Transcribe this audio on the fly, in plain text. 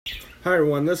Hi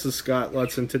everyone, this is Scott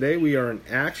Lutz, and today we are in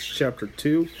Acts chapter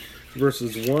 2,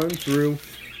 verses 1 through,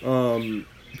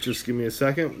 just give me a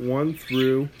second, 1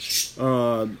 through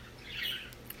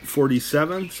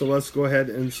 47. So let's go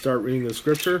ahead and start reading the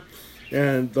scripture.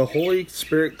 And the Holy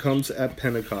Spirit comes at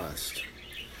Pentecost.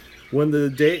 When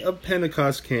the day of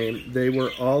Pentecost came, they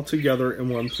were all together in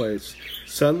one place.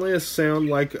 Suddenly a sound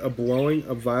like a blowing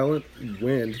of violent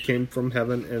wind came from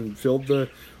heaven and filled the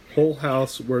whole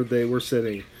house where they were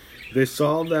sitting. They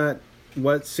saw that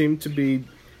what seemed to be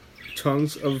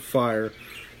tongues of fire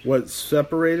was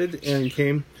separated and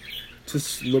came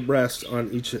to rest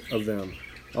on each of them.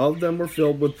 All of them were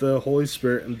filled with the Holy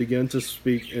Spirit and began to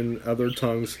speak in other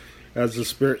tongues as the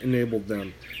Spirit enabled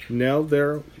them. Now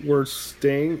there were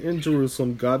staying in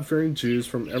Jerusalem God-fearing Jews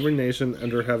from every nation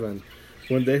under heaven.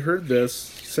 When they heard this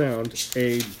sound,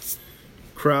 a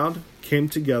crowd came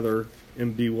together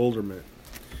in bewilderment,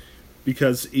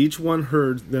 because each one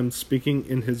heard them speaking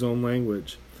in his own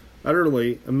language.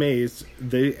 Utterly amazed,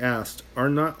 they asked, "Are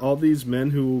not all these men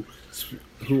who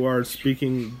are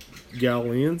speaking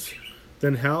Galileans?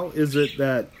 Then how is it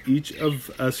that each of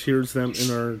us hears them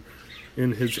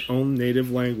in his own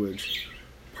native language?"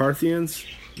 Parthians,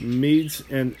 Medes,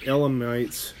 and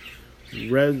Elamites,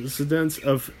 residents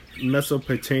of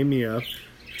Mesopotamia,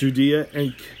 Judea,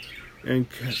 and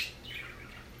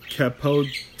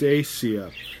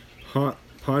Cappadocia,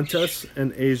 Pontus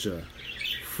and Asia,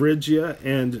 Phrygia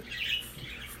and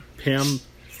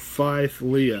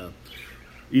Pamphylia,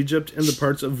 Egypt and the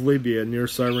parts of Libya near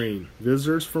Cyrene,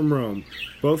 visitors from Rome,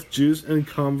 both Jews and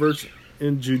converts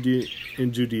in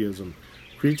Judaism,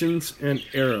 Cretans and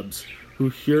Arabs, who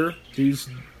hear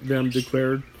them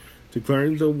declaring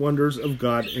the wonders of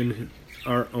God in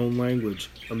our own language.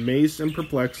 Amazed and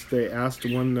perplexed, they asked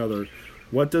one another,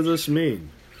 "What does this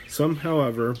mean?" Some,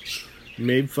 however,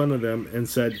 made fun of them and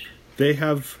said, "They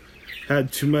have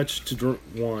had too much to drink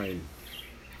wine."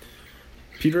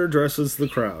 Peter addresses the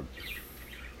crowd.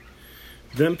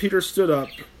 Then Peter stood up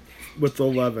with the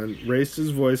 11, raised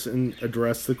his voice, and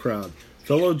addressed the crowd.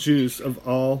 "Fellow Jews, of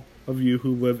all of you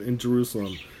who live in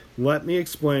Jerusalem, let me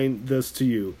explain this to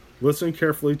you. Listen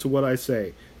carefully to what I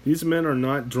say. These men are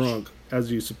not drunk,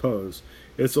 as you suppose.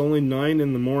 It's only 9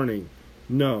 in the morning.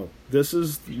 No, this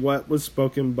is what was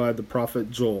spoken by the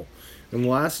prophet Joel. In the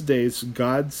last days,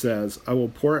 God says, I will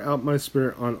pour out my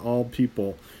Spirit on all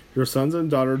people. Your sons and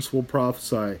daughters will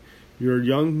prophesy. Your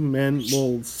young men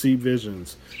will see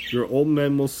visions. Your old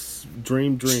men will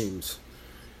dream dreams.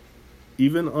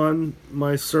 Even on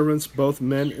my servants, both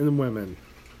men and women,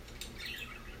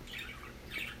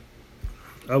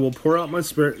 I will pour out my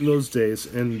Spirit in those days,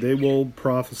 and they will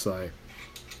prophesy.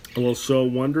 I will show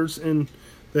wonders in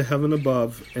the heaven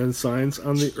above and signs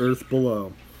on the earth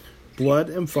below, blood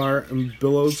and fire and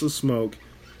billows of smoke.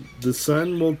 The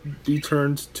sun will be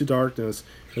turned to darkness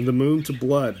and the moon to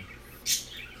blood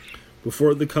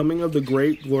before the coming of the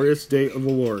great glorious day of the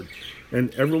Lord,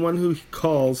 and everyone who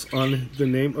calls on the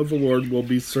name of the Lord will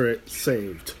be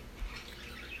saved."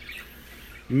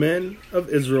 Men of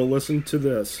Israel, listen to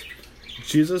this.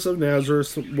 Jesus of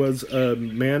Nazareth was a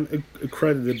man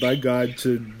accredited by God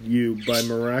to you by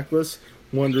miraculous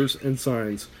wonders and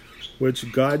signs,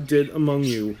 which God did among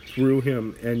you through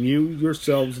him, and you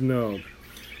yourselves know.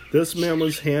 This man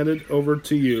was handed over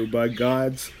to you by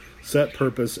God's set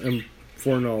purpose and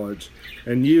foreknowledge,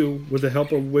 and you, with the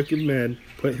help of wicked men,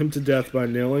 put him to death by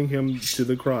nailing him to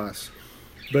the cross.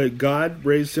 But God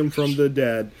raised him from the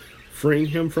dead, freeing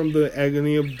him from the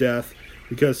agony of death,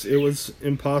 because it was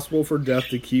impossible for death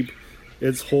to keep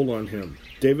its hold on him.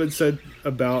 David said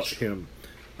about him,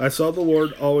 I saw the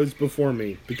Lord always before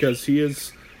me, because he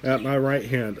is at my right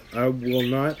hand. I will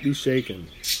not be shaken.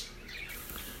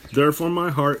 Therefore my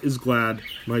heart is glad,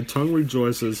 my tongue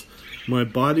rejoices, my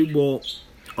body will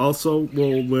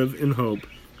live in hope,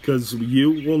 because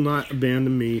you will not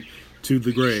abandon me to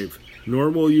the grave, nor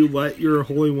will you let your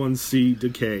Holy One see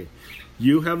decay.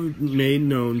 You have made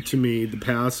known to me the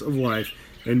paths of life,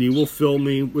 and you will fill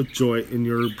me with joy in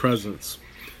your presence.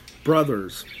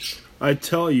 Brothers, I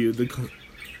tell you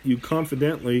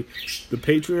confidently, the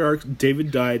patriarch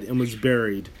David died and was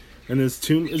buried, and his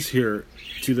tomb is here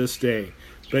to this day.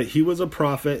 But he was a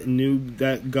prophet and knew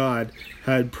that God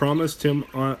had promised him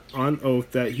on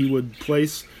oath that he would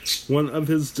place one of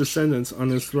his descendants on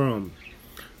his throne.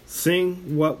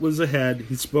 Seeing what was ahead,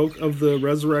 he spoke of the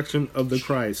resurrection of the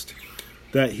Christ,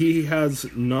 that he has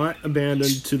not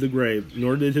abandoned to the grave,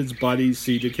 nor did his body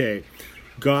see decay.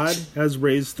 God has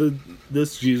raised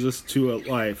this Jesus to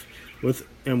life,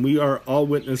 and we are all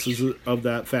witnesses of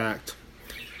that fact.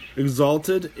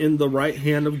 Exalted in the right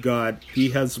hand of God, he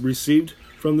has received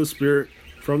from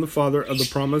from the Father of the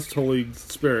promised Holy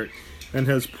Spirit, and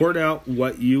has poured out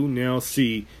what you now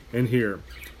see and hear.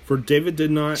 For David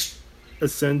did not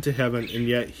ascend to heaven, and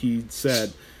yet he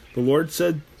said, the Lord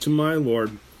said to my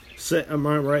Lord, sit at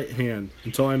my right hand,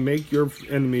 until I make your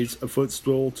enemies a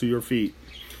footstool to your feet.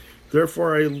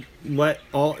 Therefore I let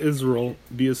all Israel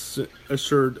be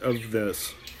assured of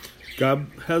this. God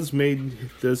has made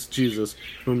this Jesus,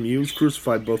 whom you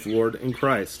crucified, both Lord and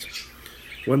Christ.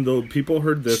 When the people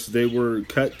heard this, they were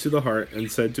cut to the heart,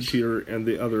 and said to Peter and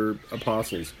the other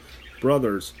apostles,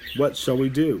 brothers, what shall we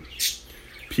do?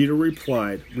 Peter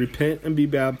replied, repent and be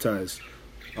baptized,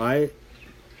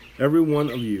 every one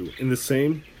of you, in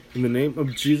the name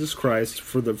of Jesus Christ,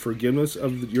 for the forgiveness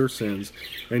of your sins,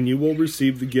 and you will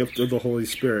receive the gift of the Holy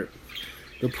Spirit.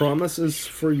 The promise is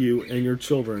for you and your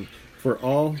children, for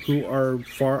all who are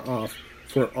far off,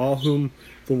 for all whom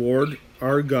the Lord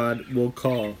our God will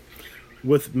call.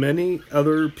 With many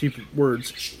other words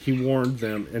he warned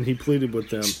them, and he pleaded with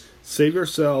them, save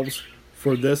yourselves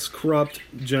for this corrupt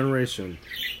generation.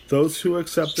 Those who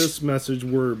accept this message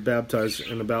were baptized,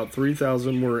 and about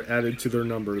 3,000 were added to their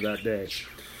number that day.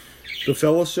 The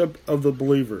fellowship of the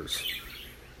believers.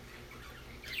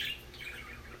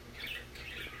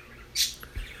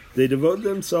 They devoted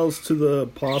themselves to the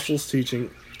apostles' teaching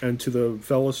and to the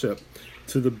fellowship,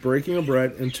 to the breaking of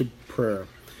bread and to prayer.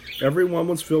 Everyone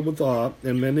was filled with awe,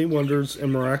 and many wonders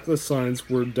and miraculous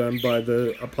signs were done by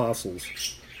the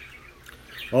apostles.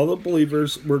 All the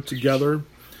believers were together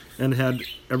and had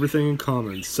everything in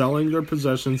common, selling their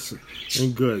possessions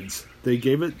and goods. They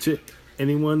gave it to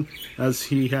anyone as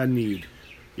he had need.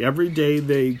 Every day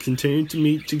they continued to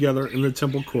meet together in the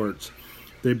temple courts.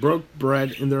 They broke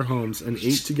bread in their homes and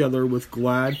ate together with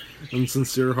glad and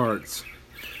sincere hearts,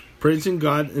 praising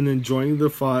God and enjoying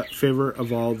the favor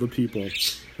of all the people.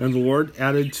 And the Lord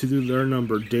added to their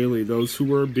number daily those who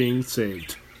were being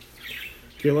saved.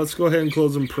 Okay, let's go ahead and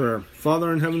close in prayer.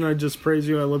 Father in heaven, I just praise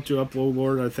you. I lift you up, O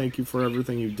Lord. I thank you for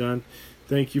everything you've done.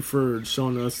 Thank you for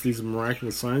showing us these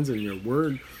miraculous signs in your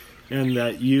word, and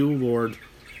that you, Lord,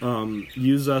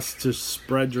 use us to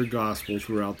spread your gospel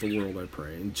throughout the world, I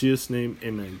pray. In Jesus' name,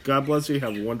 amen. God bless you.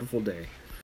 Have a wonderful day.